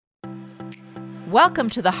Welcome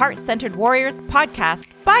to the Heart-Centered Warriors podcast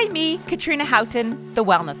by me, Katrina Houghton, the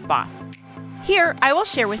Wellness Boss. Here, I will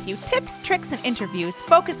share with you tips, tricks, and interviews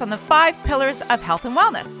focused on the 5 pillars of health and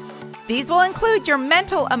wellness. These will include your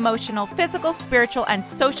mental, emotional, physical, spiritual, and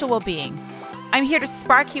social well-being. I'm here to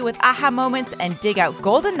spark you with aha moments and dig out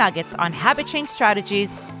golden nuggets on habit change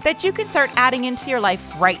strategies that you can start adding into your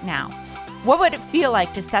life right now. What would it feel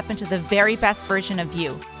like to step into the very best version of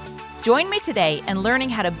you? Join me today in learning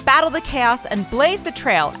how to battle the chaos and blaze the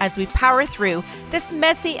trail as we power through this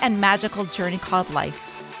messy and magical journey called life.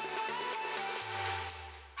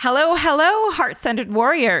 Hello, Heart-Centered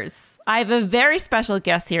Warriors. I have a very special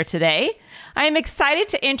guest here today. I am excited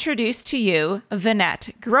to introduce to you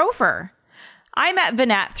Vinette Grover. I met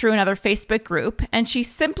Vinette through another Facebook group, and she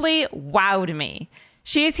simply wowed me.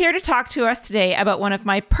 She is here to talk to us today about one of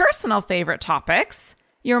my personal favorite topics,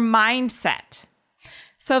 your mindset.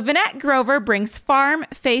 So Vinette Grover brings farm,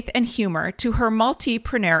 faith, and humor to her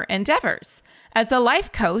multipreneur endeavors. As a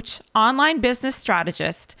life coach, online business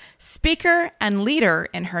strategist, speaker, and leader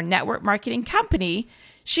in her network marketing company,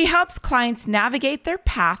 she helps clients navigate their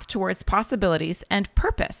path towards possibilities and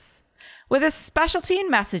purpose. With a specialty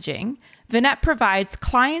in messaging, Vinette provides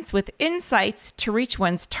clients with insights to reach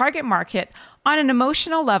one's target market on an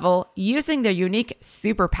emotional level using their unique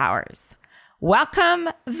superpowers. Welcome,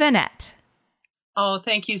 Vinette. Oh,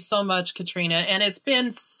 thank you so much, Katrina. And it's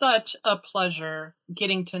been such a pleasure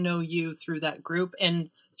getting to know you through that group. And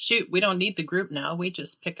shoot, we don't need the group now. We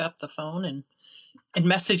just pick up the phone and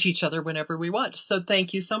message each other whenever we want. So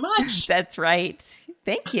thank you so much. That's right.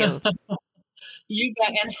 Thank you. You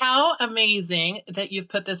bet. And how amazing that you've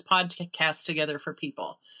put this podcast together for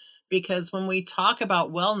people. Because when we talk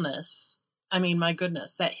about wellness, I mean, my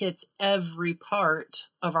goodness, that hits every part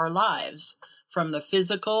of our lives. From the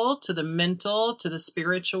physical to the mental to the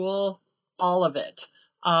spiritual, all of it.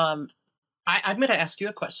 I'm going to ask you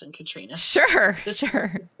a question, Katrina. Sure. This will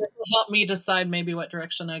help me decide maybe what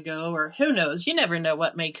direction I go, or who knows? You never know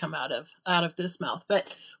what may come out of this mouth.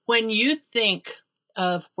 But when you think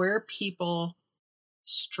of where people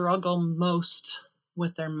struggle most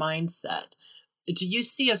with their mindset, do you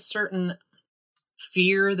see a certain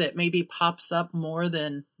fear that maybe pops up more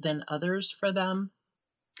than others for them?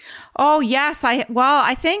 Oh, yes.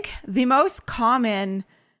 I think the most common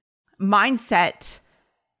mindset,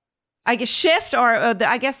 I guess, shift, or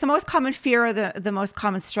I guess the most common fear, or the most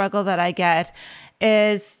common struggle that I get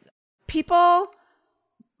is people,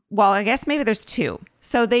 well, I guess maybe there's 2.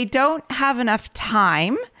 So they don't have enough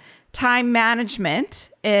time. Time management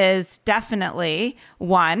is definitely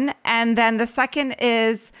one. And then the second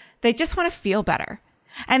is they just want to feel better.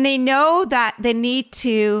 And they know that they need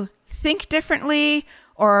to think differently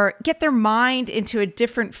or get their mind into a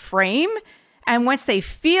different frame. And once they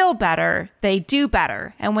feel better, they do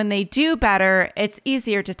better. And when they do better, it's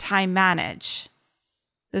easier to time manage.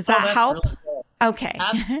 Does that help? Really good. Okay.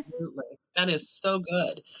 Absolutely. That is so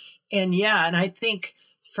good. And yeah, and I think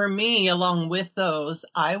for me, along with those,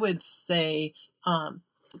 I would say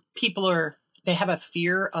people they have a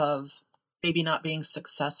fear of maybe not being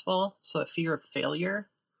successful. So a fear of failure.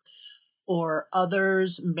 Or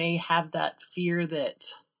others may have that fear that,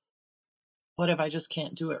 what if I just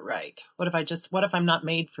can't do it right? What if I'm not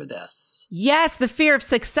made for this? Yes, the fear of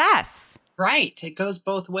success. Right. It goes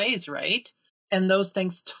both ways, right? And those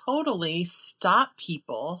things totally stop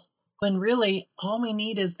people when really all we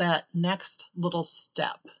need is that next little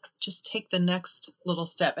step. Just take the next little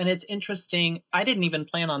step. And it's interesting. I didn't even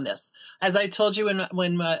plan on this. As I told you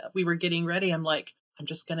when we were getting ready, I'm like, I'm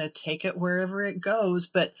just going to take it wherever it goes.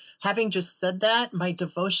 But having just said that, my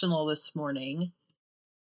devotional this morning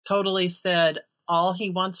totally said all he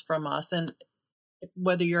wants from us. And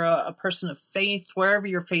whether you're a person of faith, wherever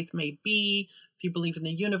your faith may be, if you believe in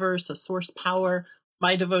the universe, a source power,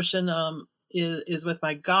 my devotion is with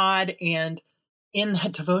my God. And in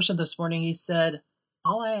that devotion this morning, he said,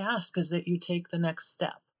 all I ask is that you take the next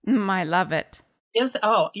step. I love it.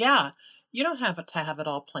 Yeah. You don't have to have it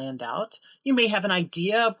all planned out. You may have an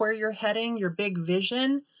idea of where you're heading, your big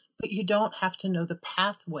vision, but you don't have to know the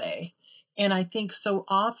pathway. And I think so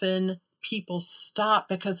often people stop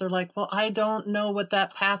because they're like, well, I don't know what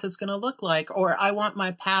that path is going to look like, or I want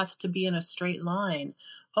my path to be in a straight line.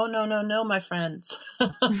 Oh, no, my friends.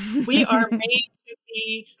 We are made to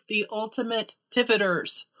be the ultimate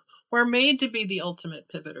pivoters. We're made to be the ultimate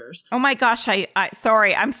pivoters. Oh my gosh, I'm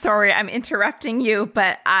sorry, I'm interrupting you,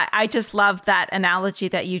 but I just love that analogy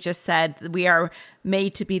that you just said. We are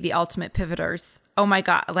made to be the ultimate pivoters. Oh my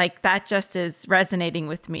God, like that just is resonating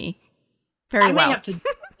with me very well. I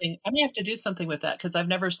may have to do something with that because I've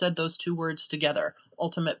never said those 2 words together.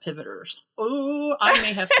 ultimate pivoters. Oh, I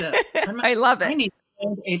may have to. I love it. I need to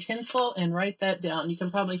find a pencil and write that down. You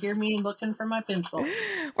can probably hear me looking for my pencil.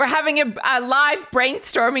 We're having a live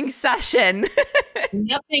brainstorming session.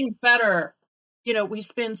 Nothing better. We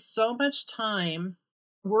spend so much time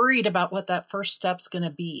worried about what that first step's going to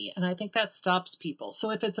be. And I think that stops people.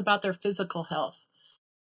 So if it's about their physical health,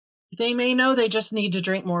 they may know they just need to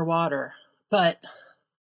drink more water, but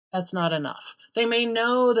that's not enough. They may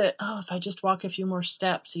know that, if I just walk a few more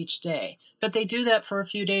steps each day, but they do that for a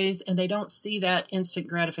few days and they don't see that instant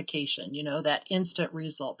gratification, that instant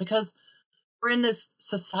result, because we're in this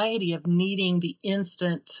society of needing the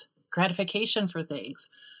instant gratification for things.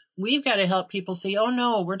 We've got to help people see, oh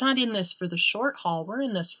no, we're not in this for the short haul. We're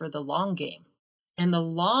in this for the long game. And the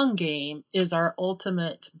long game is our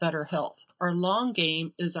ultimate better health. Our long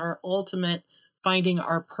game is our ultimate finding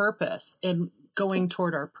our purpose and going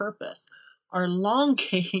toward our purpose. Our long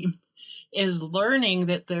game is learning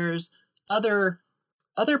that there's other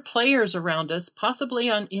players around us, possibly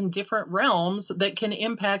in different realms, that can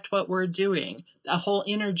impact what we're doing. A whole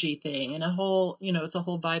energy thing and a whole, it's a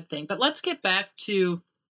whole vibe thing. But let's get back to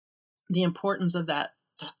the importance of that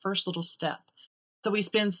first little step. So we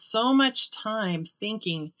spend so much time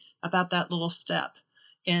thinking about that little step,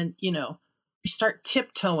 and, we start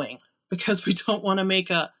tiptoeing because we don't want to make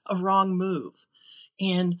a wrong move.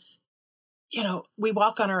 And, we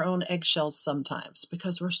walk on our own eggshells sometimes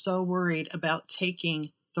because we're so worried about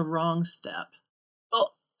taking the wrong step.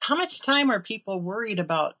 Well, how much time are people worried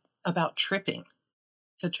about tripping,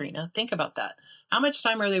 Katrina? Think about that. How much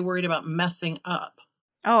time are they worried about messing up?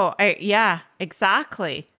 Oh, yeah,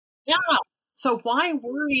 exactly. Yeah. So why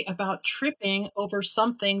worry about tripping over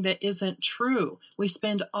something that isn't true? We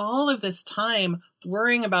spend all of this time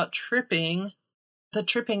worrying about tripping. The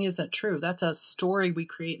tripping isn't true. That's a story we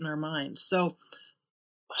create in our minds. So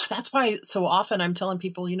that's why so often I'm telling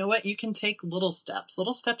people, you know what? You can take little steps.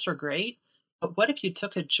 Little steps are great. But what if you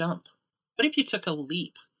took a jump? What if you took a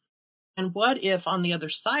leap? And what if on the other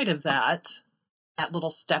side of that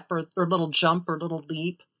little step or little jump or little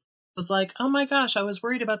leap was like, oh my gosh, I was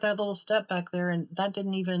worried about that little step back there and that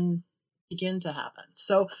didn't even begin to happen.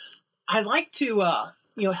 So I like to,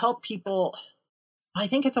 help people. I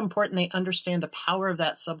think it's important they understand the power of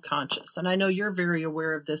that subconscious. And I know you're very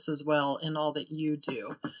aware of this as well in all that you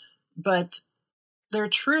do. But there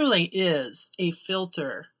truly is a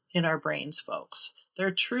filter in our brains, folks.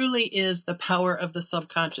 There truly is the power of the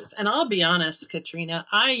subconscious. And I'll be honest, Katrina,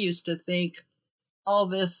 I used to think all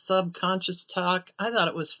this subconscious talk, I thought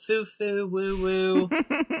it was foo-foo, woo-woo,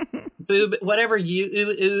 boob, whatever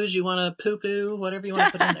ooze you want to poo-poo, whatever you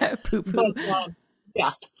want to put in there. Poo-poo.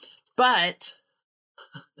 Yeah. But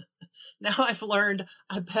now I've learned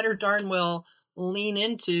I better darn well lean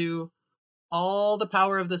into all the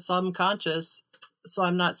power of the subconscious so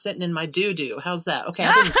I'm not sitting in my doo-doo. How's that? Okay,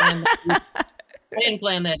 I didn't plan that. I didn't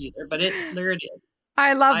plan that either, but there it is.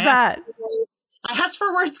 I love that. I asked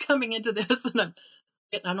for words coming into this, and I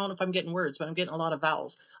don't know if I'm getting words, but I'm getting a lot of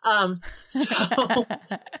vowels. So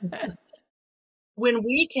when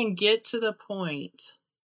we can get to the point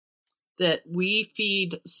that we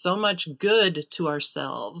feed so much good to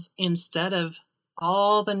ourselves instead of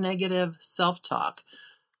all the negative self-talk.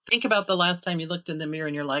 Think about the last time you looked in the mirror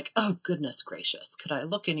and you're like, oh, goodness gracious, could I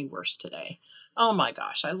look any worse today? Oh my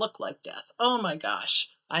gosh, I look like death. Oh my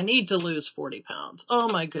gosh, I need to lose 40 pounds. Oh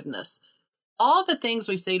my goodness. All the things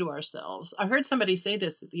we say to ourselves. I heard somebody say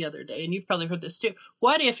this the other day, and you've probably heard this too.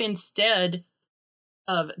 What if instead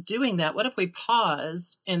of doing that, what if we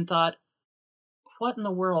paused and thought, what in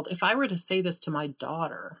the world, if I were to say this to my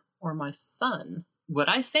daughter or my son, would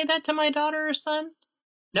I say that to my daughter or son?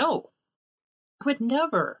 No, I would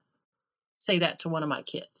never say that to one of my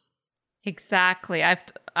kids. Exactly.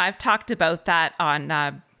 I've talked about that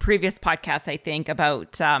on previous podcasts, I think,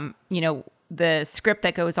 about, the script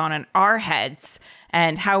that goes on in our heads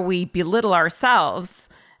and how we belittle ourselves.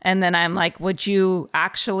 And then I'm like, would you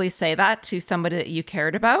actually say that to somebody that you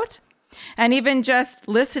cared about? And even just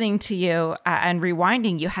listening to you and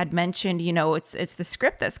rewinding, you had mentioned, it's the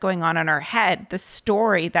script that's going on in our head, the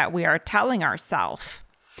story that we are telling ourselves.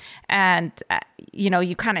 And,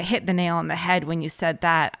 you kind of hit the nail on the head when you said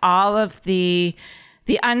that. All of the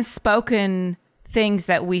unspoken things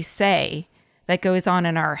that we say that goes on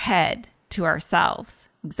in our head to ourselves.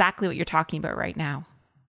 Exactly what you're talking about right now.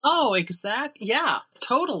 Oh, exactly. Yeah,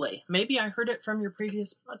 totally. Maybe I heard it from your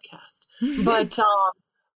previous podcast. But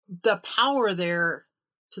the power there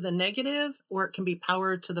to the negative, or it can be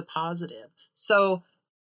power to the positive. So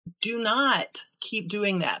do not keep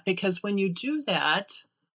doing that, because when you do that,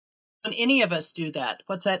 when any of us do that,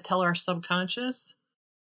 what's that tell our subconscious?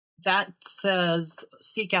 that says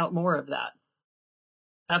seek out more of that.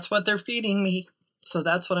 That's what they're feeding me. So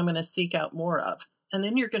that's what I'm going to seek out more of. And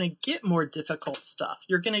then you're going to get more difficult stuff.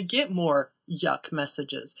 You're going to get more yuck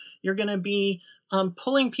messages. You're going to be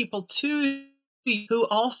pulling people to you who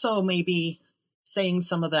also may be saying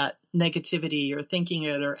some of that negativity or thinking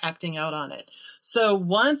it or acting out on it. So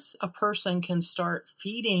once a person can start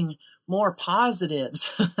feeding more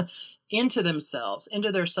positives into themselves,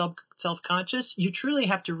 into their self-conscious, you truly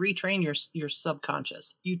have to retrain your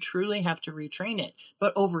subconscious. You truly have to retrain it.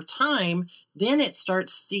 But over time, then it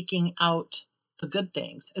starts seeking out the good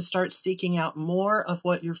things. It starts seeking out more of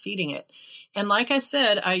what you're feeding it. And like I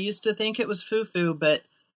said, I used to think it was foo-foo, but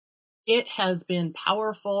it has been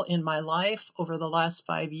powerful in my life over the last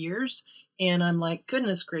 5 years. And I'm like,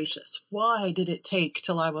 goodness gracious, why did it take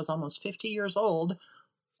till I was almost 50 years old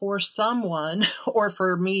for someone or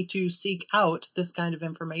for me to seek out this kind of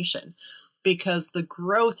information? Because the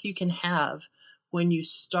growth you can have when you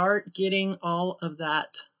start getting all of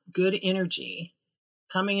that good energy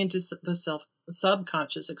coming into the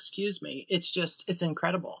subconscious, it's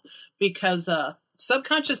incredible, because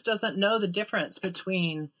subconscious doesn't know the difference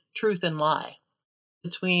between truth and lie,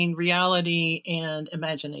 between reality and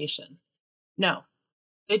imagination. No,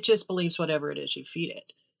 it just believes whatever it is you feed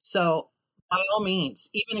it. So by all means,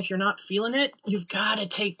 even if you're not feeling it, you've got to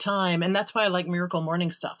take time. And that's why I like Miracle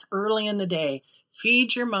Morning stuff early in the day.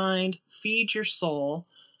 Feed your mind, feed your soul,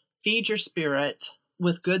 feed your spirit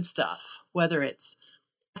with good stuff, whether it's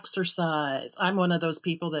exercise. I'm one of those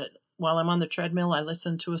people that while I'm on the treadmill, I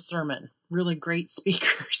listen to a sermon, really great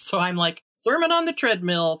speakers. So I'm like, sermon on the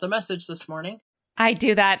treadmill, the message this morning. I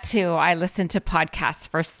do that too. I listen to podcasts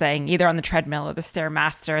first thing, either on the treadmill or the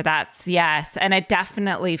Stairmaster. Yes. And it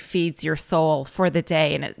definitely feeds your soul for the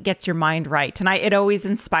day and it gets your mind right. And it always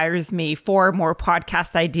inspires me for more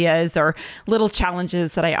podcast ideas or little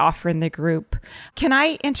challenges that I offer in the group. Can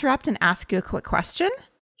I interrupt and ask you a quick question?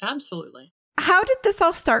 Absolutely. How did this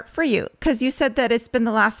all start for you? Because you said that it's been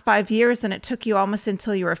the last 5 years and it took you almost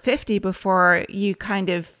until you were 50 before you kind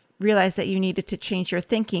of realized that you needed to change your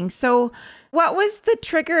thinking. So what was the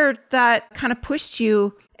trigger that kind of pushed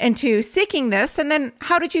you into seeking this? And then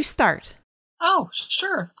how did you start? Oh,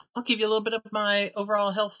 sure. I'll give you a little bit of my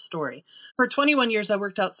overall health story. For 21 years, I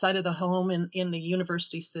worked outside of the home in the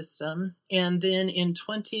university system. And then in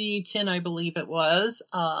 2010, I believe it was,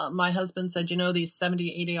 my husband said, these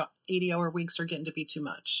 70, 80-hour weeks are getting to be too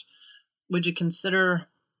much. Would you consider,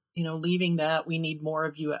 leaving that? We need more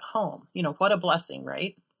of you at home. What a blessing,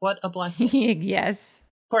 right? What a blessing. Yes.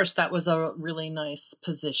 Of course, that was a really nice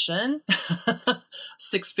position,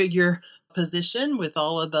 6-figure position with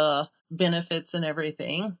all of the benefits and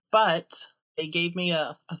everything. But they gave me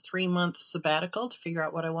a 3-month sabbatical to figure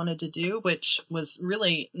out what I wanted to do, which was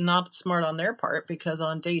really not smart on their part because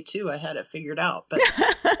on day 2, I had it figured out. But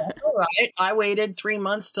that's all right. I waited 3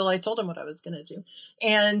 months till I told them what I was going to do.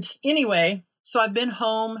 And anyway, so I've been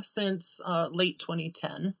home since late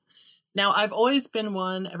 2010. Now, I've always been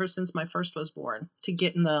one, ever since my first was born, to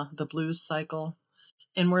get in the blues cycle.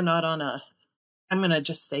 And we're not on I'm going to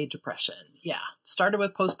just say depression. Yeah. Started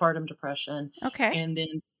with postpartum depression. Okay. And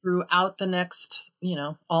then throughout the next,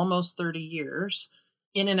 almost 30 years,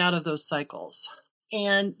 in and out of those cycles.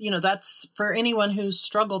 And, that's for anyone who's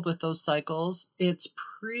struggled with those cycles, it's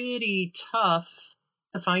pretty tough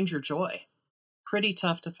to find your joy. Pretty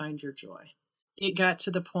tough to find your joy. It got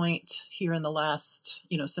to the point here in the last,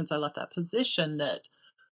 since I left that position, that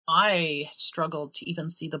I struggled to even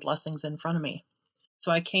see the blessings in front of me.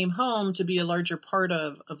 So I came home to be a larger part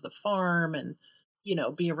of the farm and,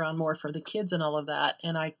 be around more for the kids and all of that.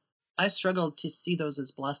 And I struggled to see those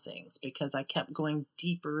as blessings because I kept going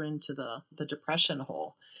deeper into the depression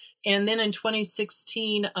hole. And then in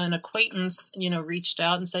 2016, an acquaintance, reached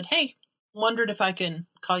out and said, hey, wondered if I can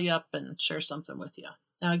call you up and share something with you.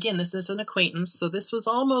 Now, again, this is an acquaintance, so this was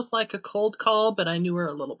almost like a cold call, but I knew her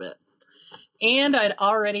a little bit. And I'd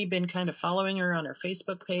already been kind of following her on her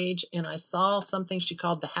Facebook page, and I saw something she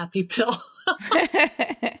called the happy pill.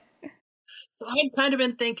 So I'd kind of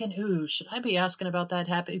been thinking, should I be asking about that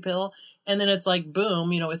happy pill? And then it's like,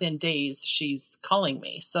 boom, within days, she's calling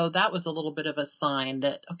me. So that was a little bit of a sign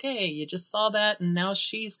that, okay, you just saw that, and now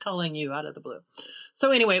she's calling you out of the blue.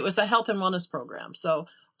 So anyway, it was a health and wellness program. So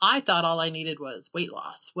I thought all I needed was weight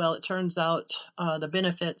loss. Well, it turns out the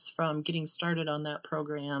benefits from getting started on that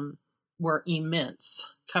program were immense,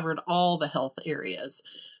 covered all the health areas.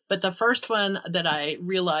 But the first one that I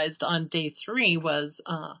realized on day 3 was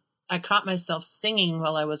I caught myself singing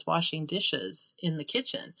while I was washing dishes in the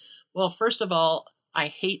kitchen. Well, first of all, I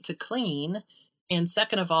hate to clean. And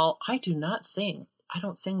second of all, I do not sing. I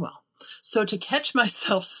don't sing well. So to catch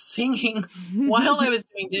myself singing while I was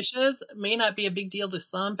doing dishes may not be a big deal to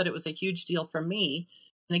some, but it was a huge deal for me.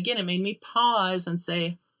 And again, it made me pause and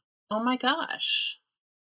say, oh my gosh,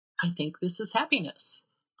 I think this is happiness.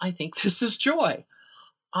 I think this is joy.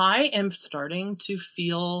 I am starting to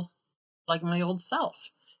feel like my old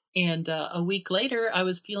self. And a week later, I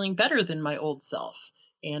was feeling better than my old self.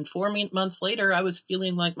 And 4 months later, I was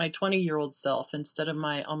feeling like my 20-year-old self instead of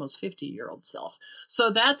my almost 50-year-old self.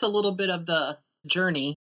 So that's a little bit of the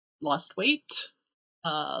journey. Lost weight,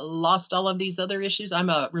 lost all of these other issues. I'm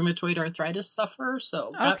a rheumatoid arthritis sufferer,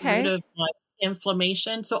 so got rid Okay. of my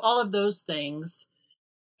inflammation. So all of those things.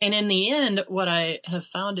 And in the end, what I have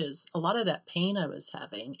found is a lot of that pain I was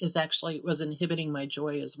having was inhibiting my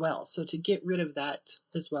joy as well. So to get rid of that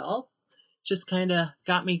as well, just kind of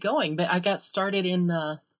got me going. But I got started in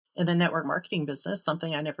the network marketing business,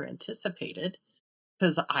 something I never anticipated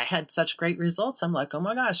because I had such great results. I'm like, oh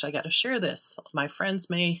my gosh, I got to share this. My friends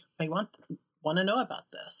may want to know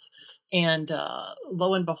about this. And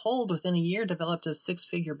lo and behold, within a year, developed a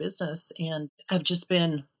 6-figure business, and I've just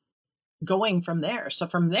been going from there. So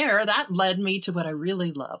from there, that led me to what I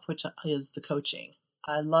really love, which is the coaching.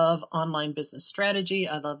 I love online business strategy.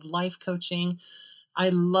 I love life coaching. I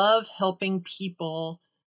love helping people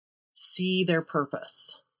see their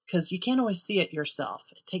purpose because you can't always see it yourself.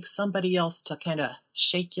 It takes somebody else to kind of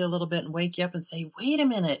shake you a little bit and wake you up and say, wait a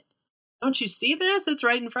minute, don't you see this? It's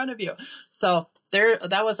right in front of you. So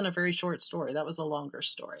that wasn't a very short story. That was a longer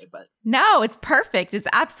story, but No, it's perfect. It's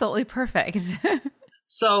absolutely perfect.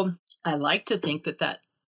 so I like to think that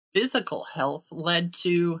physical health led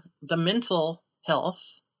to the mental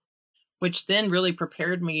health, which then really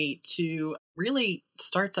prepared me to really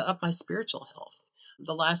start to up my spiritual health.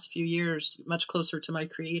 The last few years, much closer to my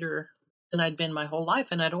creator than I'd been my whole life.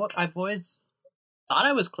 And I've always thought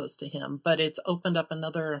I was close to him, but it's opened up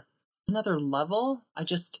another level. I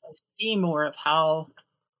see more of how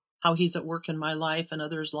he's at work in my life and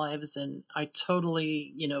others' lives. And I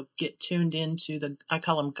totally, get tuned into I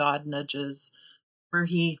call them God nudges, where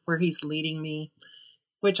he's leading me,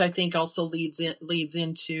 which I think also leads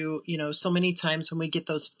into, so many times when we get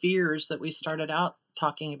those fears that we started out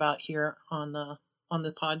talking about here on the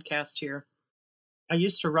podcast here. I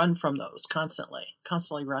used to run from those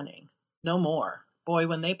constantly running. No more. Boy,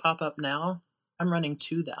 when they pop up now, I'm running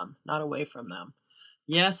to them, not away from them.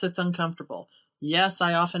 Yes, it's uncomfortable. Yes,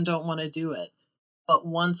 I often don't want to do it. But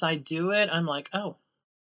once I do it, I'm like, oh,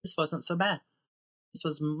 this wasn't so bad. This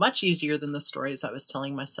was much easier than the stories I was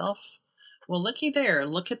telling myself. Well, looky there.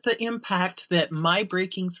 Look at the impact that my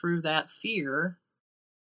breaking through that fear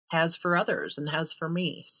has for others and has for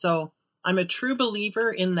me. So I'm a true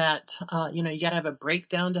believer in that, you got to have a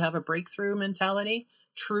breakdown to have a breakthrough mentality.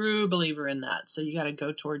 True believer in that. So you got to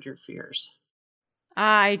go toward your fears.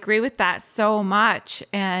 I agree with that so much.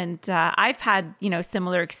 And I've had,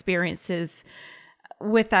 similar experiences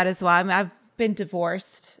with that as well. I mean, I've been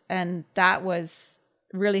divorced, and that was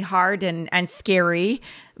really hard and scary.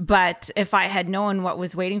 But if I had known what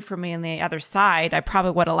was waiting for me on the other side, I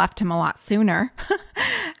probably would have left him a lot sooner.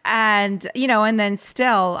 And, and then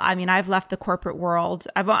still, I mean, I've left the corporate world.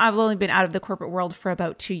 I've only been out of the corporate world for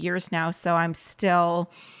about 2 years now. So I'm still,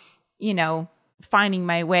 finding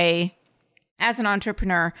my way as an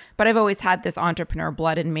entrepreneur, but I've always had this entrepreneur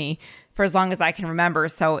blood in me for as long as I can remember.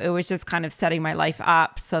 So it was just kind of setting my life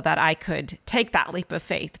up so that I could take that leap of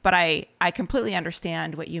faith. But I completely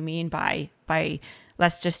understand what you mean by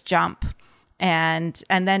let's just jump, and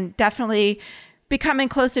then definitely becoming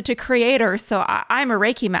closer to creator. So I'm a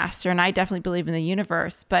Reiki master, and I definitely believe in the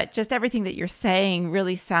universe, but just everything that you're saying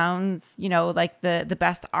really sounds, like the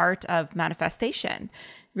best art of manifestation,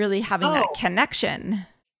 really having that connection.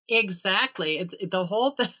 Exactly. It's the whole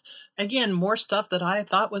thing. Again, more stuff that I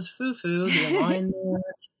thought was foo-foo, the alignment,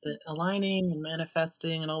 the aligning and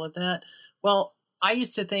manifesting and all of that. Well, I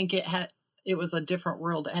used to think it was a different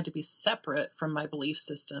world. It had to be separate from my belief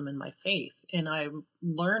system and my faith. And I'm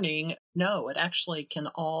learning, no, it actually can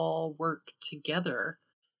all work together,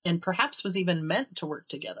 and perhaps was even meant to work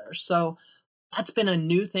together. So that's been a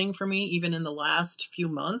new thing for me, even in the last few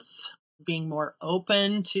months, being more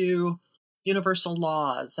open to universal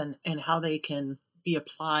laws and how they can be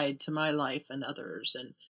applied to my life and others.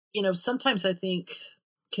 And, sometimes I think,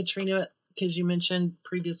 Katrina, because you mentioned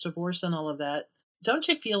previous divorce and all of that, don't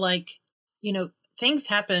you feel like, things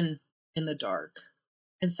happen in the dark?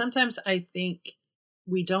 And sometimes I think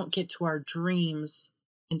we don't get to our dreams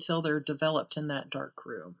until they're developed in that dark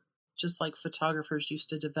room, just like photographers used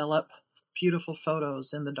to develop beautiful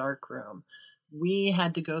photos in the dark room. We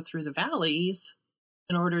had to go through the valleys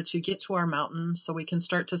in order to get to our mountain so we can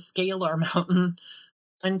start to scale our mountain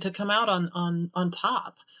and to come out on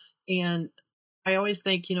top. And I always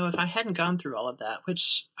think, if I hadn't gone through all of that,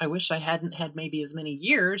 which I wish I hadn't had maybe as many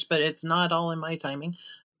years, but it's not all in my timing.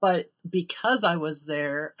 But because I was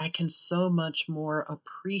there, I can so much more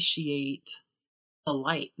appreciate the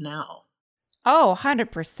light now. Oh,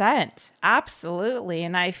 100%. Absolutely.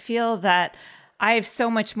 And I feel that I have so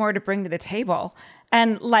much more to bring to the table.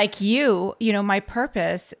 And like my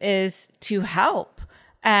purpose is to help.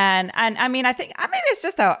 And I mean, I think maybe it's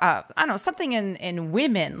just I don't know, something in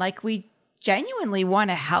women, like we genuinely want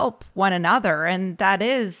to help one another. And that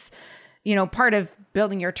is, part of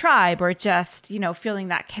building your tribe or just, feeling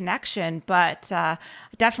that connection. But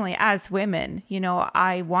definitely as women,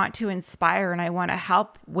 I want to inspire and I want to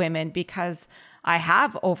help women because I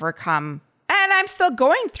have overcome and I'm still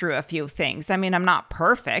going through a few things. I mean, I'm not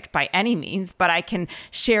perfect by any means, but I can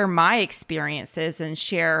share my experiences and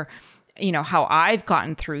share how I've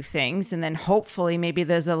gotten through things. And then hopefully maybe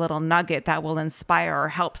there's a little nugget that will inspire or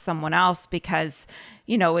help someone else because,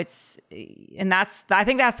 I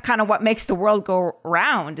think that's kind of what makes the world go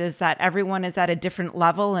round is that everyone is at a different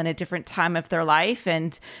level and a different time of their life.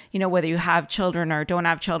 And, whether you have children or don't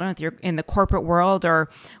have children, if you're in the corporate world or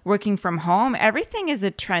working from home, everything is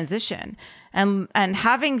a transition. And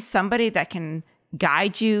having somebody that can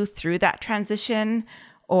guide you through that transition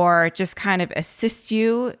or just kind of assist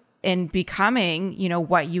you in becoming,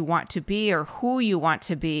 what you want to be or who you want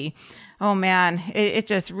to be. Oh man, it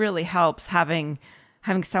just really helps having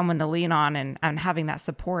someone to lean on and having that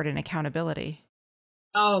support and accountability.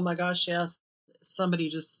 Oh my gosh, yes. Somebody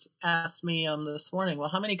just asked me this morning, well,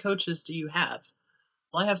 how many coaches do you have?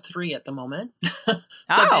 Well, I have 3 at the moment. So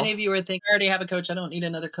if any of you are thinking, I already have a coach, I don't need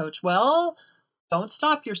another coach. Well, don't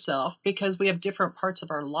stop yourself because we have different parts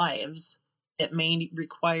of our lives that may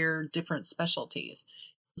require different specialties.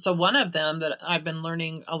 So one of them that I've been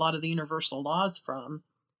learning a lot of the universal laws from.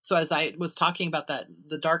 So as I was talking about that,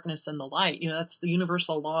 the darkness and the light, that's the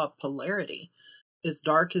universal law of polarity. As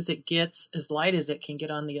dark as it gets, as light as it can get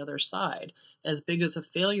on the other side. As big as a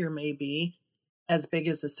failure may be, as big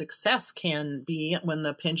as a success can be when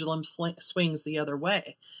the pendulum swings the other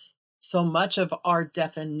way. So much of our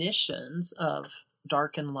definitions of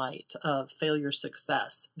dark and light, of failure,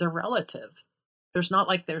 success, they're relative. There's not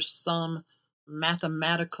like there's some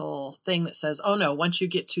mathematical thing that says, oh no, once you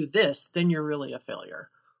get to this, then you're really a failure.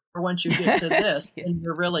 Or once you get to this, then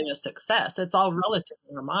you're really a success. It's all relative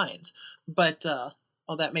in our minds. But,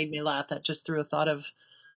 that made me laugh. That just threw a thought of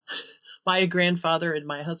my grandfather and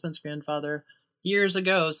my husband's grandfather years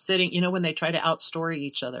ago sitting, when they try to outstory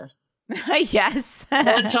each other. Yes.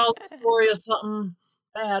 One tells a story of something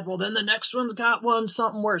bad. Well, then the next one's got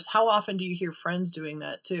something worse. How often do you hear friends doing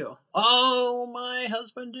that too? Oh, my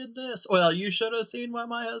husband did this. Well, you should have seen what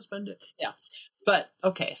my husband did. Yeah. But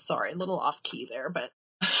okay, sorry, a little off key there, but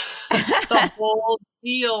the whole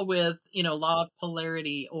deal with, law of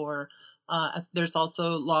polarity or there's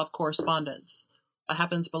also law of correspondence. What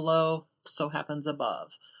happens below, so happens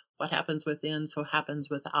above. What happens within, so happens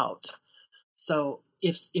without. So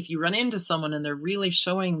if you run into someone and they're really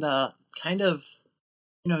showing the kind of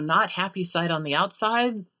not happy side on the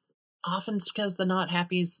outside, often it's because the not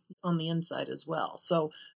happy's on the inside as well.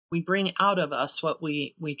 So we bring out of us what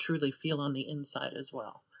we truly feel on the inside as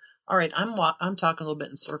well. All right, I'm talking a little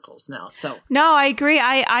bit in circles now. So no, I agree.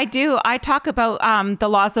 I do. I talk about the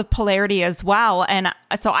laws of polarity as well, and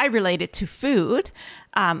so I relate it to food.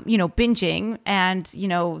 Binging and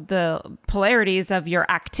the polarities of your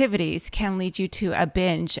activities can lead you to a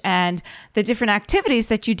binge, and the different activities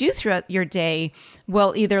that you do throughout your day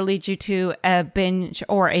will either lead you to a binge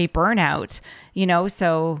or a burnout.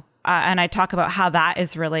 So and I talk about how that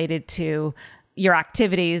is related to your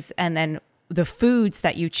activities and then the foods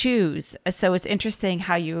that you choose. So it's interesting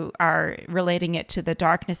how you are relating it to the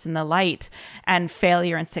darkness and the light and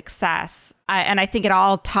failure and success. And I think it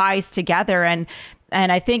all ties together. And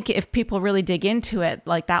I think if people really dig into it,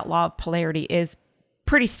 like that law of polarity is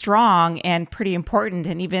pretty strong and pretty important.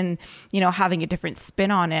 And even, having a different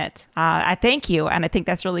spin on it. I thank you. And I think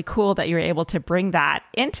that's really cool that you're able to bring that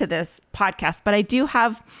into this podcast. But I do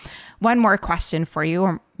have one more question for you,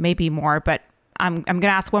 or maybe more, but I'm going to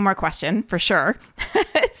ask one more question for sure.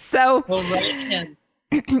 So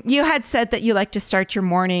you had said that you like to start your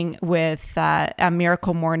morning with a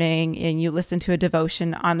miracle morning and you listen to a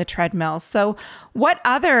devotion on the treadmill. So what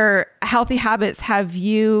other healthy habits have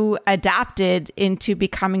you adapted into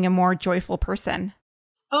becoming a more joyful person?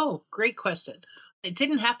 Oh, great question. It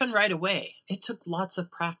didn't happen right away. It took lots of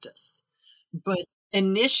practice. But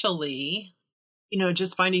initially,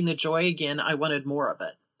 just finding the joy again, I wanted more of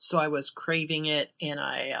it. So I was craving it and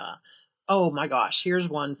oh my gosh, here's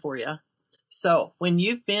one for you. So when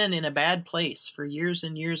you've been in a bad place for years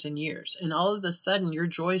and years and years, and all of a sudden your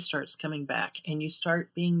joy starts coming back and you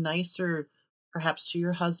start being nicer, perhaps to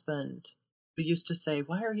your husband, who used to say,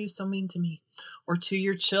 "Why are you so mean to me?" Or to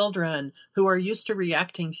your children who are used to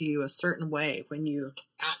reacting to you a certain way when you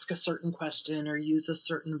ask a certain question or use a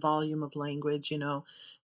certain volume of language,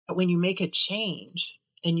 But when you make a change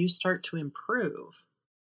and you start to improve,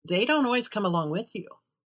 they don't always come along with you.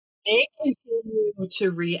 They continue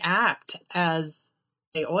to react as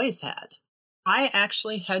they always had. I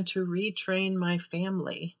actually had to retrain my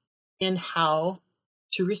family in how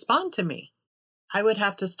to respond to me. I would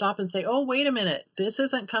have to stop and say, "Oh, wait a minute. This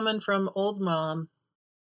isn't coming from old mom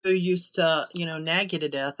who used to, nag you to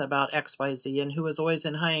death about XYZ and who was always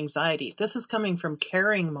in high anxiety. This is coming from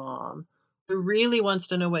caring mom who really wants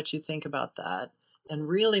to know what you think about that and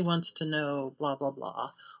really wants to know blah, blah,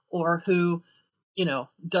 blah." Or who,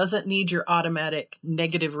 doesn't need your automatic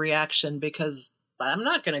negative reaction because I'm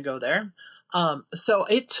not going to go there. So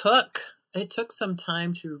it took some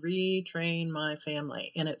time to retrain my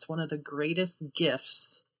family, and it's one of the greatest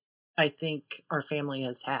gifts I think our family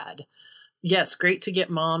has had. Yes, great to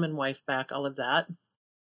get mom and wife back, all of that.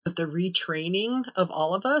 But the retraining of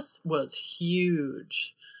all of us was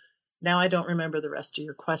huge. Now I don't remember the rest of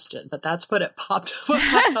your question, but that's what popped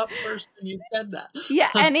up first when you said that. Yeah.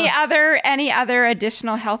 Any other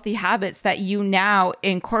additional healthy habits that you now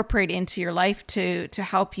incorporate into your life to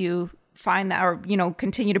help you find that, or,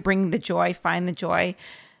 continue to bring the joy, find the joy,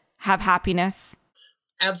 have happiness?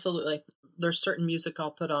 Absolutely. There's certain music I'll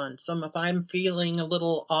put on. If I'm feeling a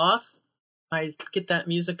little off, I get that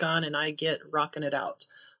music on and I get rocking it out.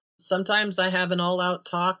 Sometimes I have an all-out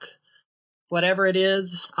talk. Whatever it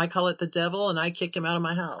is, I call it the devil and I kick him out of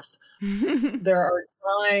my house. There are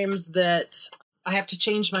times that I have to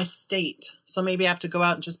change my state. So maybe I have to go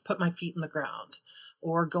out and just put my feet in the ground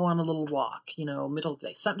or go on a little walk, middle of the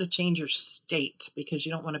day, something to change your state because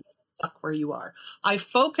you don't want to be stuck where you are. I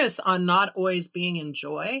focus on not always being in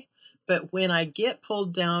joy, but when I get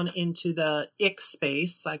pulled down into the ick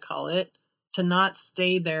space, I call it, to not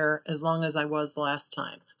stay there as long as I was last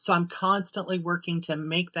time. So I'm constantly working to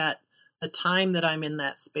make the time that I'm in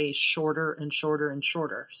that space shorter and shorter and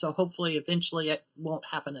shorter. So hopefully eventually it won't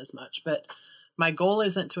happen as much. But my goal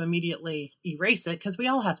isn't to immediately erase it because we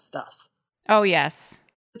all have stuff. Oh, yes.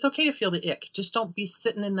 It's okay to feel the ick. Just don't be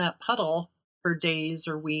sitting in that puddle for days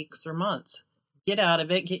or weeks or months. Get out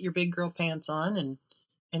of it, get your big girl pants on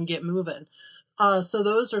and get moving. So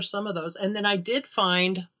those are some of those. And then I did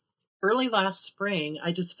find early last spring,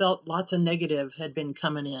 I just felt lots of negative had been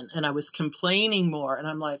coming in and I was complaining more. And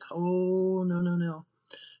I'm like, oh, no, no, no.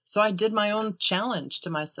 So I did my own challenge to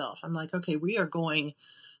myself. I'm like, okay, we are going,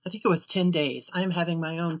 I think it was 10 days. I'm having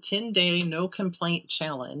my own 10-day no complaint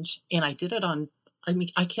challenge. And I did it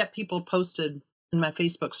I kept people posted in my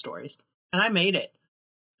Facebook stories and I made it.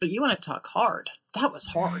 But you want to talk hard. That was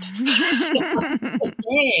hard.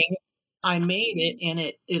 Dang. I made it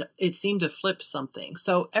and it seemed to flip something.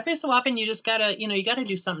 So every so often you just gotta, you gotta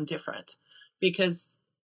do something different because,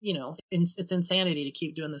 it's insanity to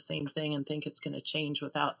keep doing the same thing and think it's going to change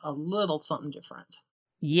without a little something different.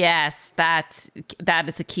 Yes, that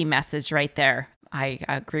is a key message right there. I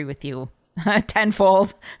agree with you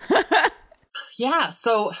tenfold. Yeah.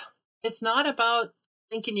 So it's not about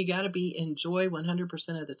thinking you got to be in joy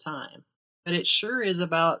 100% of the time, but it sure is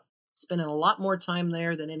about spending a lot more time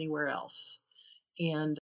there than anywhere else.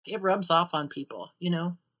 And it rubs off on people,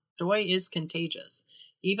 joy is contagious.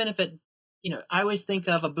 Even if I always think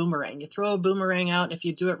of a boomerang. You throw a boomerang out, and if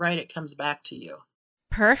you do it right, it comes back to you.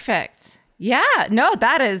 Perfect. Yeah, no,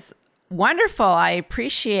 that is wonderful. I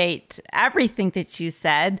appreciate everything that you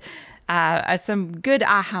said. Some good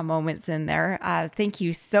aha moments in there. Thank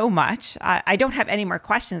you so much. I don't have any more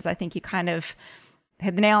questions. I think you kind of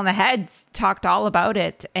hit the nail on the head, talked all about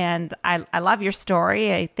it. And I love your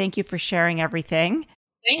story. I thank you for sharing everything.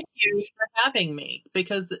 Thank you for having me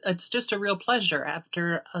because it's just a real pleasure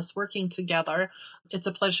after us working together. It's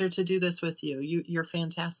a pleasure to do this with you. You're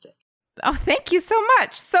fantastic. Oh, thank you so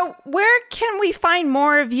much. So where can we find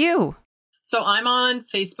more of you? So I'm on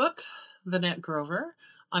Facebook, Vanette Grover.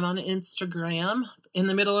 I'm on Instagram, in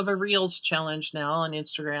the middle of a Reels challenge now on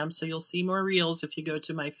Instagram. So you'll see more Reels if you go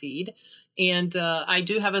to my feed. And I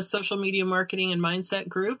do have a social media marketing and mindset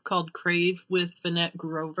group called Crave with Vanette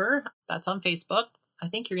Grover. That's on Facebook. I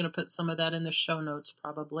think you're going to put some of that in the show notes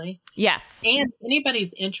probably. Yes. And if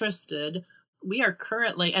anybody's interested, we are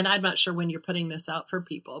currently, and I'm not sure when you're putting this out for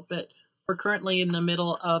people, but we're currently in the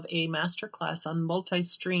middle of a masterclass on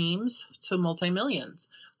multi-streams to multi-millions.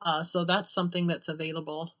 So that's something that's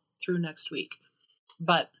available through next week.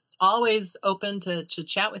 But always open to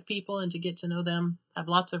chat with people and to get to know them. I have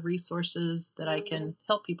lots of resources that I can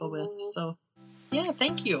help people with. So, yeah,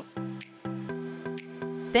 thank you.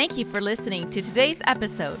 Thank you for listening to today's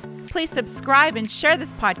episode. Please subscribe and share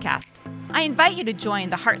this podcast. I invite you to join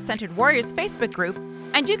the Heart-Centered Warriors Facebook group,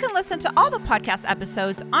 and you can listen to all the podcast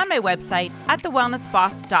episodes on my website at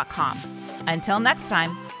thewellnessboss.com. Until next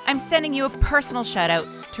time, I'm sending you a personal shout out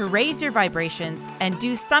to raise your vibrations and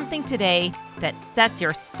do something today that sets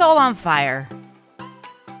your soul on fire.